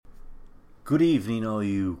Good evening, all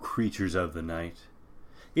you creatures of the night.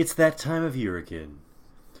 It's that time of year again.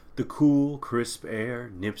 The cool, crisp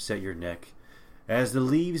air nips at your neck as the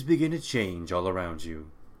leaves begin to change all around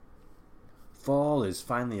you. Fall is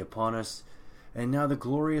finally upon us, and now the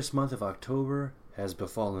glorious month of October has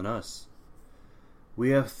befallen us. We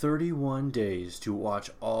have 31 days to watch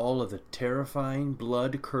all of the terrifying,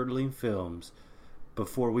 blood-curdling films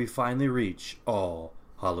before we finally reach All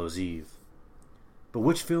Hallows Eve. But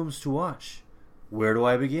which films to watch? Where do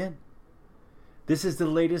I begin? This is the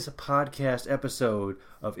latest podcast episode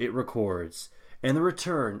of It Records, and the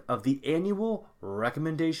return of the annual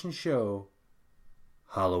recommendation show,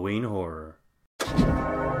 Halloween Horror.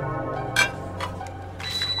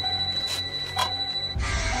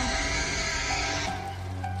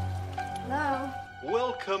 Hello?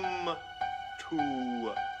 Welcome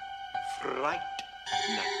to Fright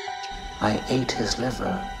Night. I ate his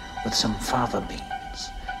liver with some fava beans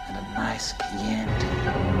and a nice Chianti.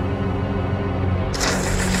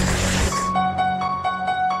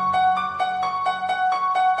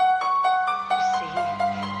 You see,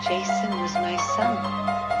 Jason was my son,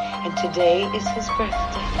 and today is his birthday.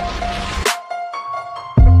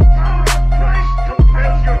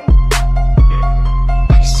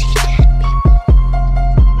 I see dead people.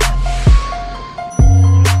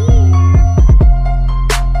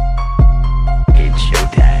 It's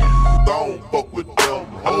showtime. Don't fuck with them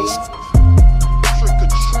hoes. Trick or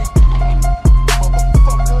treat,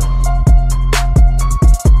 motherfucker.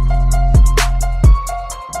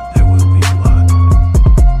 There will be blood.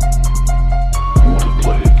 Want to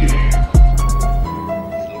play a game?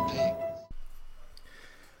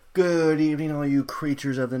 Good evening, all you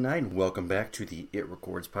creatures of the night, and welcome back to the It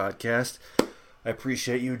Records podcast. I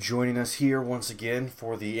appreciate you joining us here once again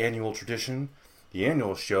for the annual tradition, the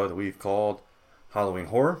annual show that we've called Halloween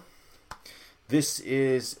Horror. This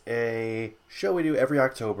is a show we do every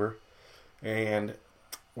October, and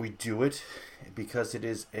we do it because it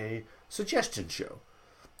is a suggestion show.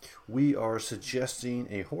 We are suggesting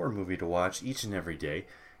a horror movie to watch each and every day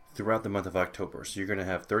throughout the month of October. So you're going to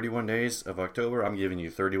have 31 days of October. I'm giving you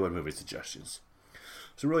 31 movie suggestions.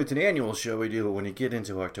 So really, it's an annual show we do, but when you get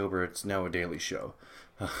into October, it's now a daily show.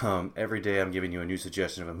 Every day I'm giving you a new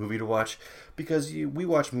suggestion of a movie to watch because we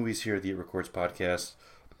watch movies here at the It Records podcast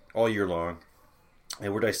all year long,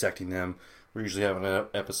 and we're dissecting them. We're usually having an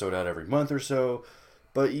episode out every month or so,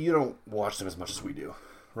 but you don't watch them as much as we do,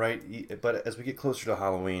 right? But as we get closer to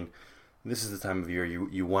Halloween, this is the time of year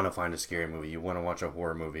you want to find a scary movie. You want to watch a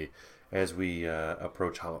horror movie as we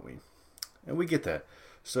approach Halloween. And we get that.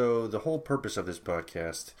 So the whole purpose of this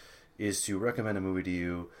podcast is to recommend a movie to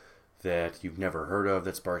you that you've never heard of,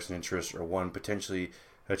 that sparks an interest, or one potentially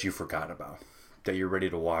that you forgot about, that you're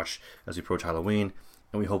ready to watch as we approach Halloween,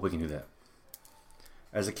 and we hope we can do that.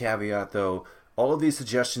 As a caveat, though, all of these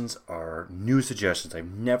suggestions are new suggestions.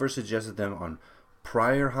 I've never suggested them on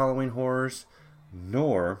prior Halloween horrors,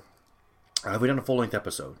 nor have we done a full-length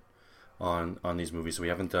episode on these movies. So we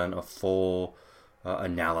haven't done a full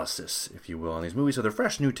analysis, if you will, on these movies. So they're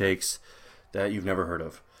fresh new takes that you've never heard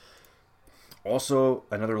of. Also,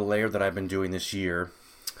 another layer that I've been doing this year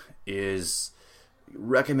is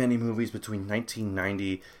recommending movies between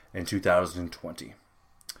 1990 and 2020.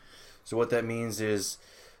 So what that means is,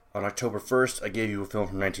 on October 1st, I gave you a film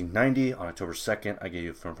from 1990. On October 2nd, I gave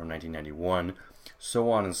you a film from 1991.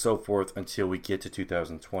 So on and so forth until we get to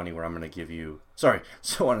 2020, where I'm going to give you... so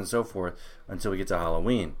on and so forth until we get to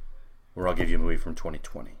Halloween, where I'll give you a movie from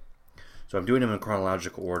 2020. So I'm doing them in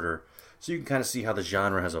chronological order, so you can kind of see how the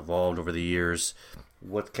genre has evolved over the years,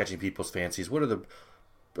 what's catching people's fancies, what are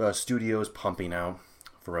the studios pumping out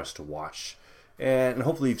for us to watch. And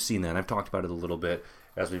hopefully you've seen that. I've talked about it a little bit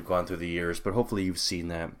as we've gone through the years, but hopefully you've seen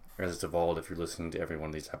that as it's evolved if you're listening to every one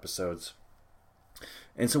of these episodes.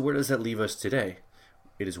 And so where does that leave us today?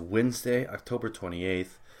 It is Wednesday, October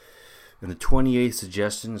 28th, and the 28th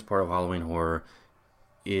suggestion as part of Halloween Horror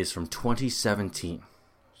is from 2017,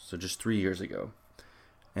 so just 3 years ago.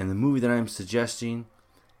 And the movie that I'm suggesting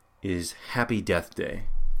is Happy Death Day.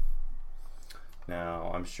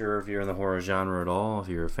 Now, I'm sure if you're in the horror genre at all, if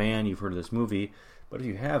you're a fan, you've heard of this movie, but if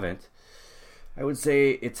you haven't, I would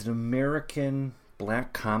say it's an American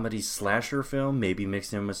black comedy slasher film, maybe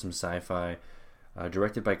mixed in with some sci-fi,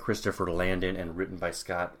 directed by Christopher Landon and written by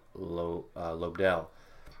Scott Lobdell.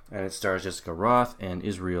 And it stars Jessica Rothe and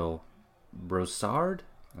Israel Broussard.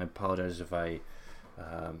 I apologize if I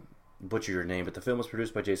butcher your name, but the film was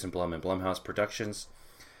produced by Jason Blum and Blumhouse Productions,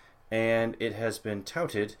 and it has been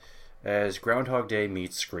touted as Groundhog Day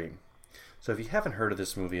meets Scream. So if you haven't heard of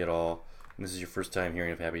this movie at all, and this is your first time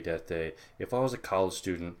hearing of Happy Death Day, it follows a college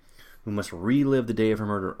student who must relive the day of her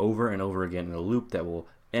murder over and over again in a loop that will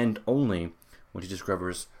end only when she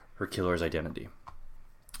discovers her killer's identity.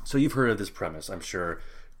 So you've heard of this premise, I'm sure.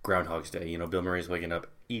 Groundhog's Day. You know, Bill Murray's waking up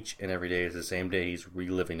each and every day is the same day. He's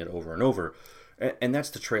reliving it over and over. And that's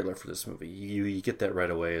the trailer for this movie. You get that right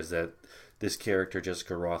away, is that this character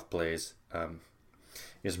Jessica Roth plays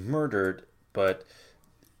is murdered, but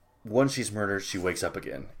once she's murdered, she wakes up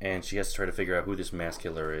again. And she has to try to figure out who this mass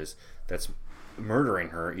killer is that's murdering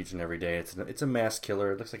her each and every day. It's a mass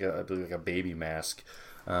killer. It looks like I believe like a baby mask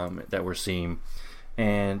that we're seeing.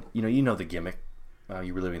 And, you know the gimmick.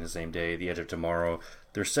 You're reliving the same day, The Edge of Tomorrow.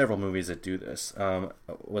 There's several movies that do this.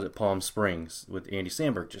 Was it Palm Springs with Andy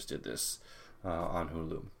Samberg just did this on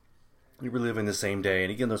Hulu. You're reliving the same day,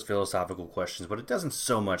 and again, those philosophical questions, but it doesn't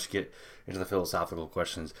so much get into the philosophical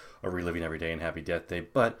questions of reliving every day and Happy Death Day.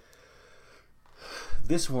 But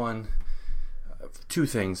this one, two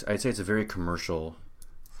things. I'd say it's a very commercial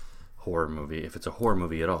horror movie, if it's a horror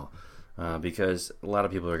movie at all. Because a lot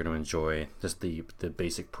of people are going to enjoy just the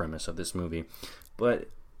basic premise of this movie. But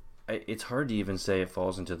it's hard to even say it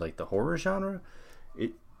falls into like the horror genre.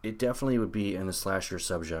 It definitely would be in the slasher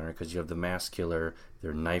subgenre, because you have the mass killer,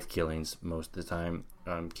 their knife killings most of the time,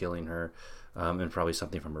 killing her, and probably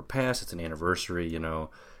something from her past. It's an anniversary,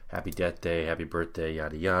 Happy Death Day, Happy Birthday,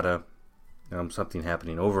 yada yada. Something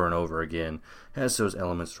happening over and over again has those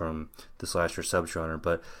elements from the slasher subgenre.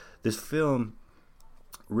 But this film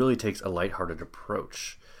really takes a lighthearted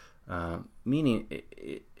approach, meaning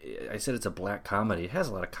I said it's a black comedy. It has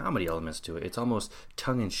a lot of comedy elements to it. It's almost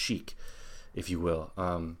tongue-in-cheek, if you will.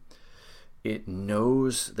 It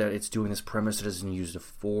knows that it's doing this premise it hasn't used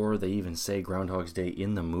before. They even say Groundhog's Day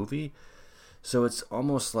in the movie. So it's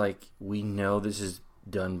almost like we know this is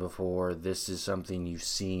done before. This is something you've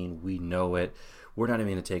seen. We know it. We're not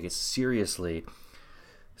even going to take it seriously.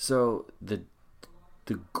 So the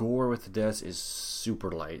gore with the deaths is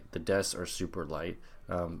super light. The deaths are super light.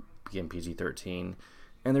 Again, PG-13.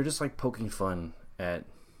 And they're just like poking fun at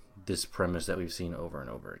this premise that we've seen over and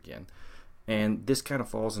over again. And this kind of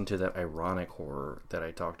falls into that ironic horror that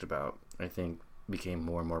I talked about. I think became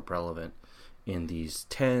more and more prevalent in these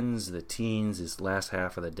the teens, this last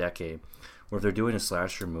half of the decade, where if they're doing a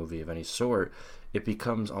slasher movie of any sort, it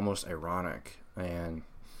becomes almost ironic. And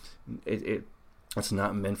it's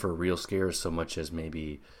not meant for real scares so much as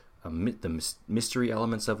maybe the mystery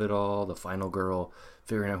elements of it all, the final girl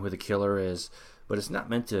figuring out who the killer is. But it's not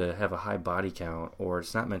meant to have a high body count, or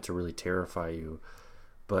it's not meant to really terrify you.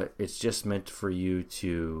 But it's just meant for you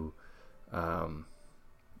to, I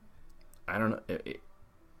don't know, I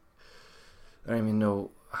don't even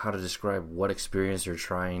know how to describe what experience you're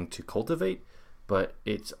trying to cultivate, but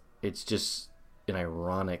it's just an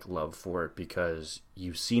ironic love for it because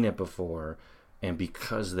you've seen it before, and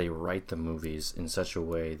because they write the movies in such a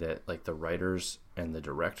way that like the writers and the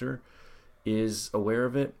director is aware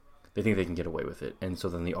of it, they think they can get away with it, and so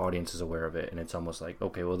then the audience is aware of it, and it's almost like,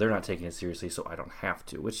 okay, well, they're not taking it seriously, so I don't have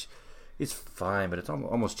to, which is fine, but it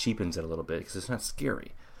almost cheapens it a little bit because it's not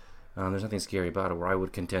scary. There's nothing scary about it, where I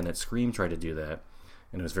would contend that Scream tried to do that,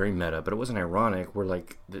 and it was very meta, but it wasn't ironic, where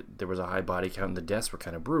like there was a high body count and the deaths were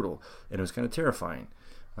kind of brutal, and it was kind of terrifying.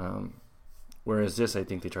 Whereas this, I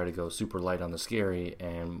think they try to go super light on the scary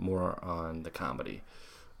and more on the comedy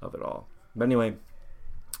of it all. But anyway,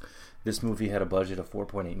 this movie had a budget of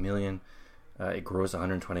 $4.8 million. It grossed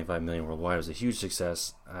 $125 million worldwide. It was a huge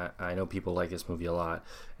success. I know people like this movie a lot,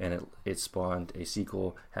 and it spawned a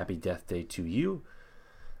sequel, Happy Death Day to You,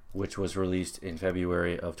 which was released in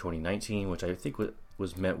February of 2019, which I think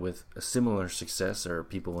was met with a similar success, or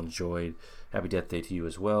people enjoyed Happy Death Day to You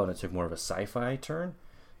as well, and it took more of a sci-fi turn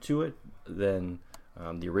to it than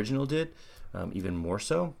the original did, even more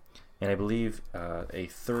so. And I believe a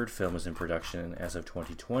third film is in production as of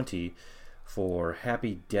 2020 for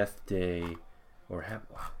Happy Death Day, or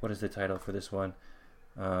what is the title for this one?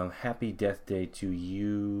 Happy Death Day to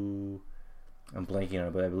You. I'm blanking on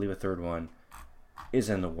it, but I believe a third one is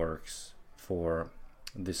in the works for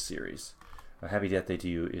this series. Happy Death Day to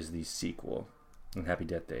You is the sequel, and Happy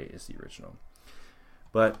Death Day is the original.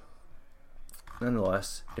 But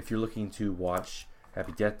nonetheless, if you're looking to watch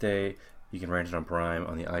Happy Death Day, you can rent it on Prime,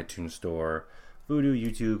 on the iTunes Store, Vudu,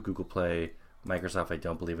 YouTube, Google Play, Microsoft. I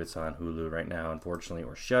don't believe it's on Hulu right now, unfortunately,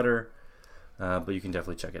 or Shudder, but you can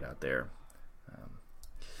definitely check it out there.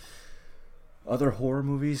 Other horror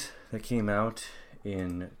movies that came out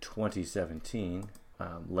in 2017,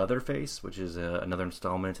 Leatherface, which is another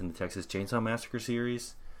installment in the Texas Chainsaw Massacre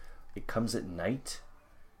series. It Comes at Night.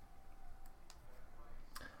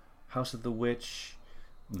 House of the Witch.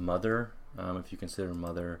 Mother, if you consider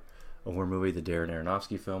Mother a horror movie, the Darren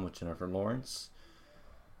Aronofsky film with Jennifer Lawrence.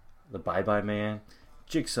 The Bye Bye Man,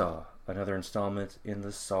 Jigsaw, another installment in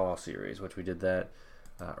the Saw series, which we did that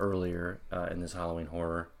earlier in this Halloween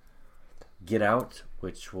horror. Get Out,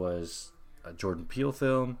 which was a Jordan Peele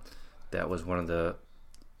film that was one of the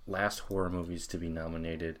last horror movies to be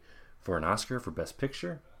nominated for an Oscar for Best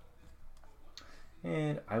Picture.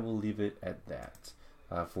 And I will leave it at that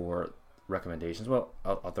for recommendations. Well,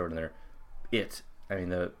 I'll throw it in there.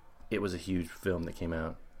 It was a huge film that came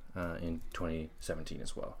out in 2017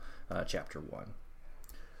 as well, Chapter 1.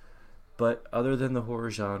 But other than the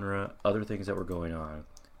horror genre, other things that were going on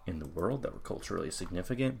in the world that were culturally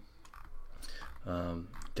significant,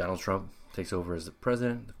 Donald Trump takes over as the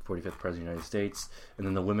president, the 45th president of the United States, and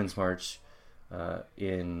then the Women's March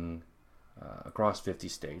across 50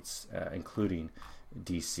 states, including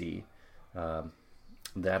D.C.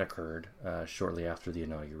 That occurred shortly after the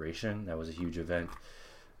inauguration. That was a huge event.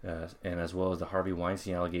 And as well as the Harvey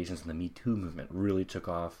Weinstein allegations and the Me Too movement really took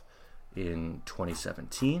off in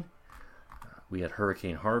 2017. We had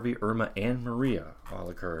Hurricane Harvey, Irma, and Maria all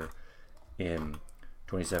occur in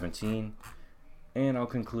 2017. And I'll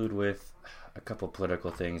conclude with a couple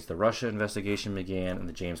political things. The Russia investigation began, and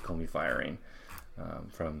the James Comey firing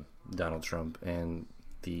from Donald Trump, and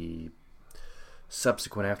the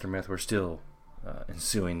subsequent aftermath we're still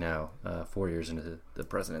ensuing now, 4 years into the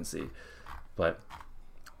presidency. But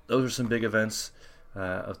those are some big events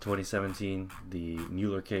of 2017. The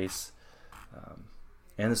Mueller case,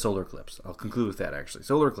 and the solar eclipse. I'll conclude with that, actually.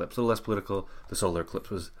 Solar eclipse, a little less political. The solar eclipse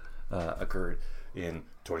was occurred in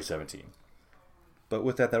 2017. But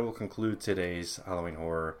with that will conclude today's Halloween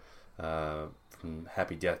horror from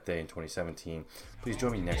Happy Death Day in 2017. Please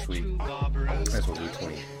join me next week as we'll do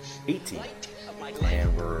 2018.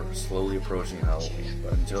 And we're slowly approaching Halloween.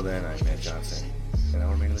 But until then, I'm Matt Johnson, and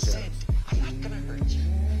I'll remain in the shadows. I'm not gonna hurt you.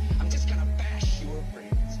 I'm just gonna bash your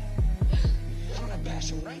brains. I'm gonna bash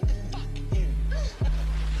them right in the